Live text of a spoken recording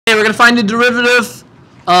we're going to find the derivative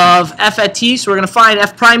of f at t. So we're going to find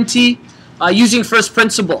f prime t using first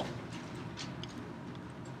principle.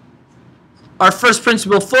 Our first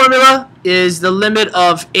principle formula is the limit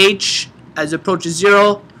of h as it approaches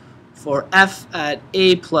 0 for f at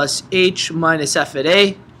a plus h minus f at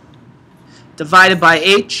a divided by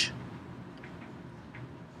h.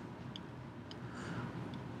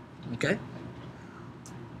 Okay.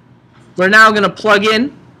 We're now going to plug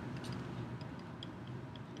in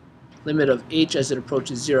limit of h as it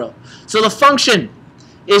approaches 0. So the function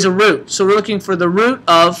is a root. So we're looking for the root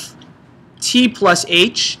of t plus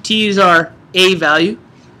h. T is our a value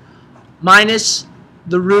minus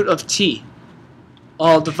the root of t,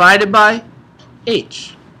 all divided by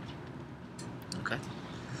h. Okay.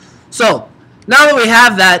 So now that we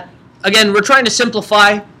have that, again, we're trying to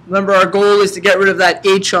simplify. Remember, our goal is to get rid of that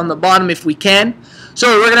h on the bottom if we can. So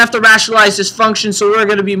we're going to have to rationalize this function. So we're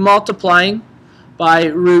going to be multiplying by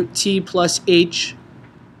root t plus h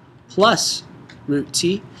plus root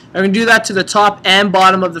t. And we're going to do that to the top and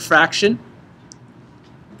bottom of the fraction.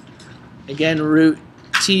 Again, root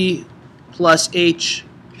t plus h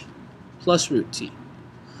plus root t.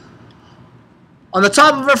 On the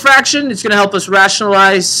top of our fraction, it's going to help us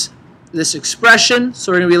rationalize this expression.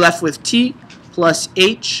 So we're going to be left with t plus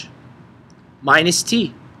h minus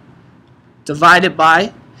t divided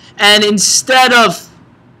by, and instead of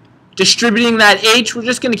distributing that h, we're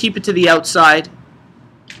just going to keep it to the outside.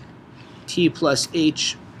 T plus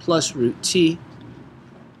h plus root t.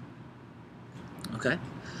 Okay.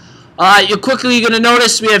 You're quickly going to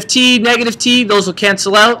notice we have t, negative t. Those will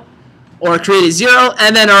cancel out or create a 0.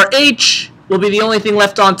 And then our h will be the only thing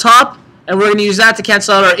left on top. And we're going to use that to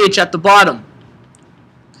cancel out our h at the bottom.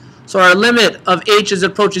 So our limit of h as it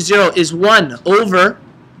approaches 0 is 1 over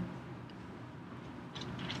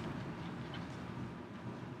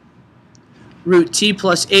root t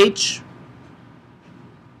plus h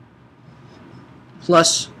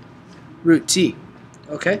plus root t.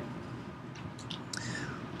 Okay?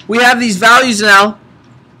 We have these values now.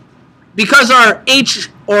 Because our h,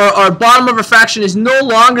 or our bottom of our fraction, is no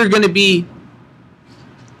longer going to be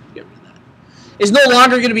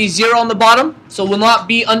zero on the bottom, so will not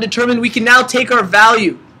be undetermined, we can now take our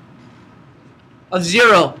value of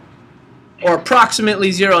 0, or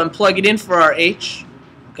approximately 0, and plug it in for our h.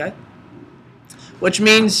 Okay? Which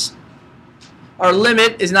means our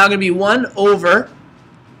limit is now going to be 1 over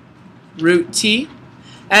root t.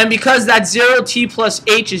 And because that 0, t plus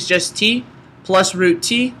h is just t plus root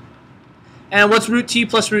t. And what's root t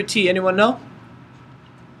plus root t? Anyone know?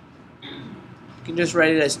 You can just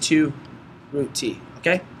write it as 2 root t.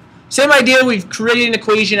 Okay? Same idea, we've created an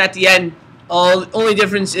equation at the end. Only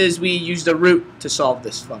difference is we use the root to solve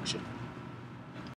this function.